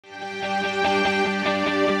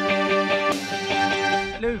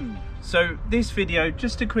Hello! So this video,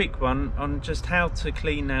 just a quick one on just how to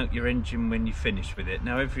clean out your engine when you finish with it.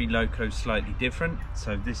 Now every loco is slightly different,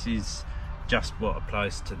 so this is just what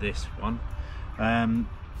applies to this one.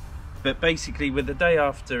 But basically with the day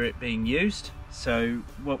after it being used, so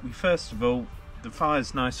what we first of all, the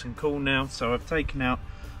fire's nice and cool now, so I've taken out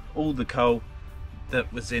all the coal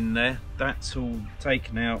that was in there. That's all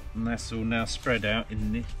taken out and that's all now spread out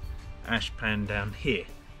in the ash pan down here.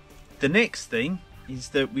 The next thing is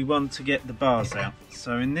that we want to get the bars out.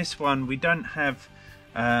 So in this one we don't have,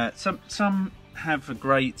 some have a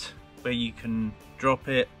grate where you can drop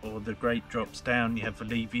it, or the grate drops down, you have a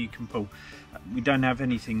lever you can pull. We don't have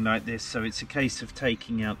anything like this, so it's a case of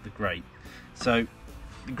taking out the grate. So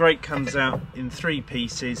the grate comes out in 3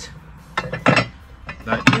 pieces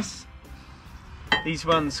like this. These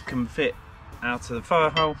ones can fit out of the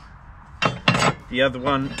fire hole. The other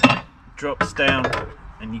one drops down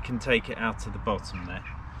and you can take it out to the bottom there.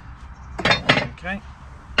 Okay,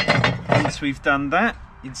 once we've done that,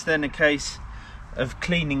 it's then a case of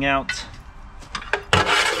cleaning out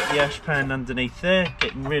the ash pan underneath there,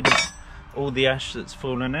 getting rid of all the ash that's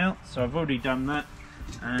fallen out. So I've already done that,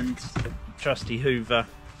 and trusty Hoover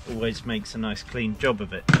always makes a nice clean job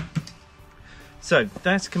of it. So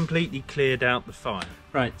that's completely cleared out the fire.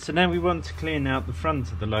 Right, so now we want to clean out the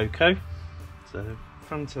front of the loco. So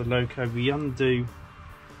front of the loco, we undo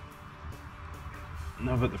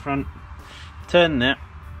knob at the front, turn that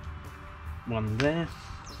one there,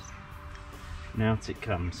 and out it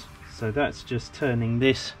comes. So that's just turning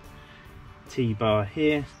this T-bar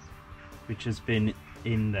here, which has been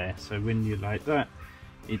in there. So when you like that,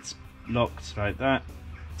 it's locked like that,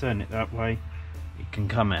 turn it that way, it can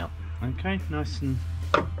come out. Okay, nice and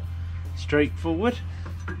straightforward.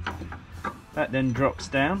 That then drops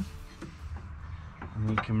down and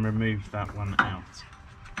we can remove that one out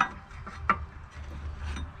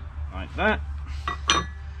like that.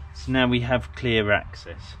 So now we have clear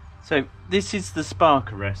access. So this is the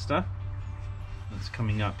spark arrestor that's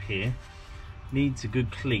coming up here. Needs a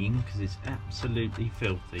good clean because it's absolutely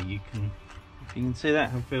filthy. If you can see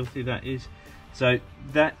that, how filthy that is. So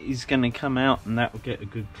that is going to come out and that will get a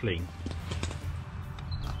good clean.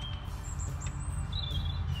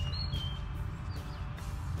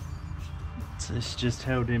 So it's just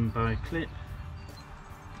held in by a clip.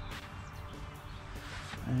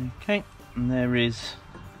 Okay, and there is,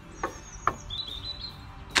 it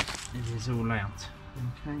is all out.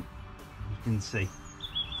 Okay, you can see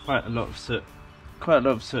quite a lot of soot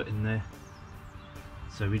in there.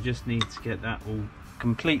 So we just need to get that all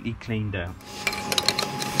completely cleaned out.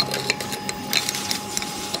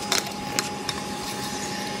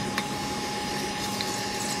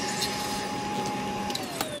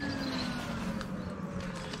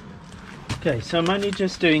 Okay, so I'm only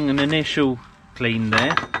just doing an initial clean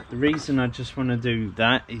there. The reason I just want to do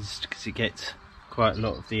that is because it gets quite a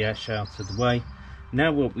lot of the ash out of the way.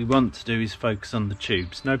 Now what we want to do is focus on the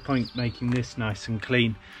tubes. No point making this nice and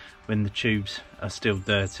clean when the tubes are still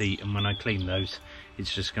dirty, and when I clean those,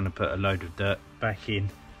 it's just going to put a load of dirt back in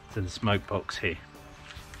to the smoke box here.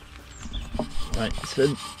 Right,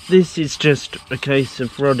 so this is just a case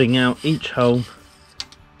of rodding out each hole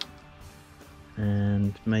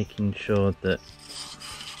and making sure that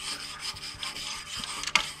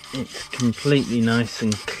it's completely nice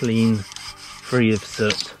and clean, free of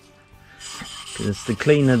soot. Because the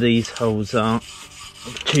cleaner these holes are,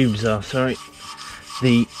 tubes are, sorry,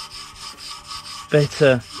 the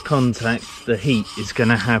better contact the heat is going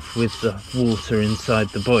to have with the water inside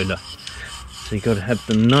the boiler. So you've got to have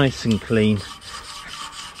them nice and clean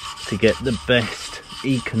to get the best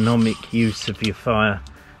economic use of your fire,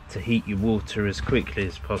 to heat your water as quickly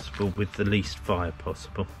as possible with the least fire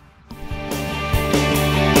possible.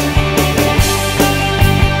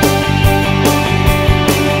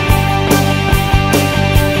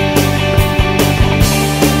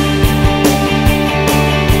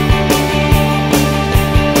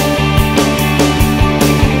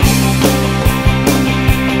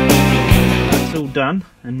 Done,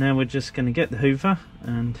 and now we're just going to get the Hoover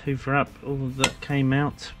and hoover up all that came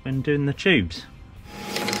out when doing the tubes.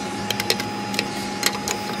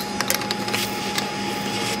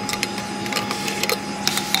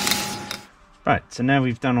 Right, so now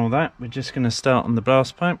we've done all that, we're just going to start on the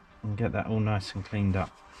blast pipe and get that all nice and cleaned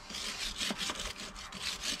up.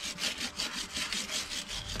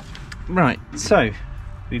 Right, so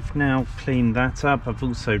we've now cleaned that up. I've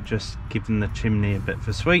also just given the chimney a bit of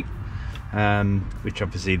a sweep, which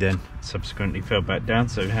obviously then subsequently fell back down,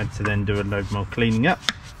 so we had to then do a load more cleaning up.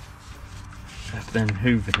 I've then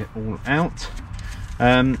hoovered it all out.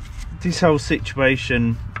 This whole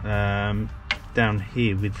situation down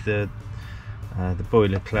here with the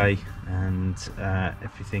boiler clay and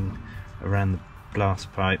everything around the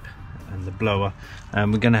blast pipe and the blower.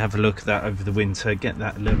 We're going to have a look at that over the winter, get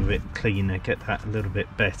that a little bit cleaner, get that a little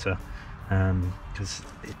bit better, because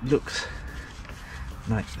it looks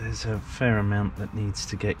like there's a fair amount that needs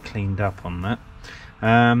to get cleaned up on that.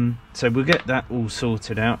 So we'll get that all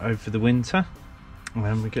sorted out over the winter,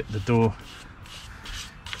 and we get the door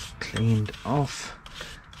cleaned off,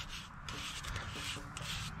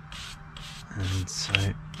 and so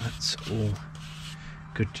that's all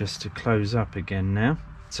good just to close up again now.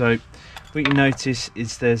 So what you notice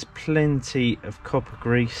is there's plenty of copper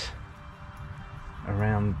grease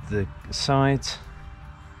around the sides,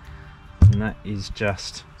 and that is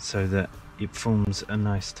just so that it forms a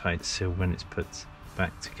nice tight seal when it's put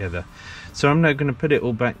back together. So I'm now going to put it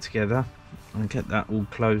all back together and get that all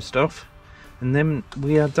closed off, and then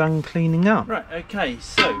we are done cleaning up. Right, okay,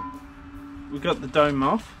 so we've got the dome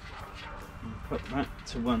off. Put that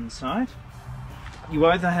to one side. You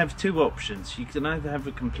either have two options. You can either have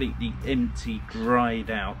a completely empty, dried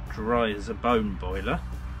out, dry as a bone boiler,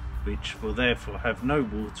 which will therefore have no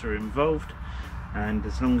water involved, and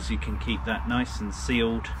as long as you can keep that nice and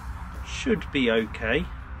sealed, should be okay.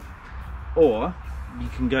 Or you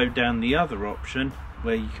can go down the other option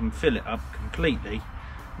where you can fill it up completely,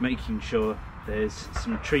 making sure there's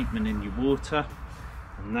some treatment in your water,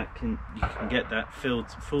 and that you can get that filled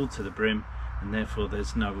full to the brim, and therefore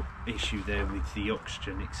there's no issue there with the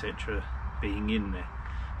oxygen etc being in there.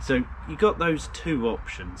 So you got those two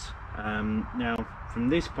options. Now from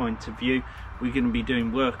this point of view, we're going to be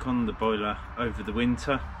doing work on the boiler over the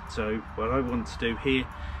winter, so what I want to do here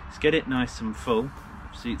is get it nice and full.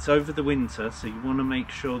 See, it's over the winter, so you want to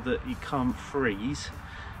make sure that it can't freeze,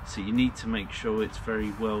 so you need to make sure it's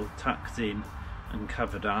very well tucked in and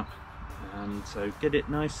covered up. So get it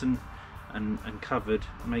nice and covered,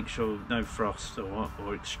 make sure no frost or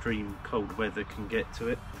extreme cold weather can get to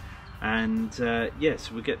it, and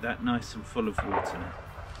yes, we get that nice and full of water now.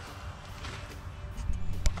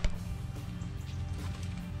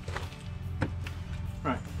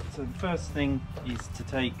 Right, so the first thing is to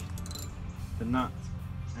take the nut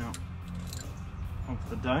out of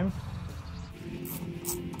the dome.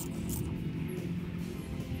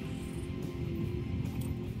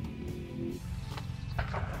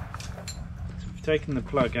 Taking the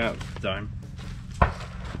plug out of the dome.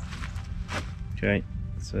 Okay,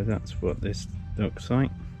 so that's what this looks like.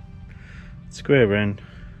 Square end.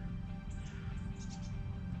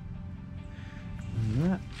 And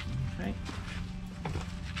that, okay.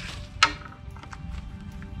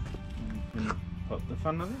 And you can pop the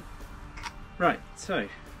funnel in. Right, so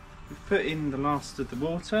we've put in the last of the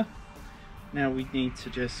water. Now we need to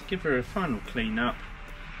just give her a final clean up,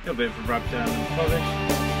 a little bit of a rub down and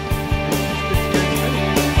polish.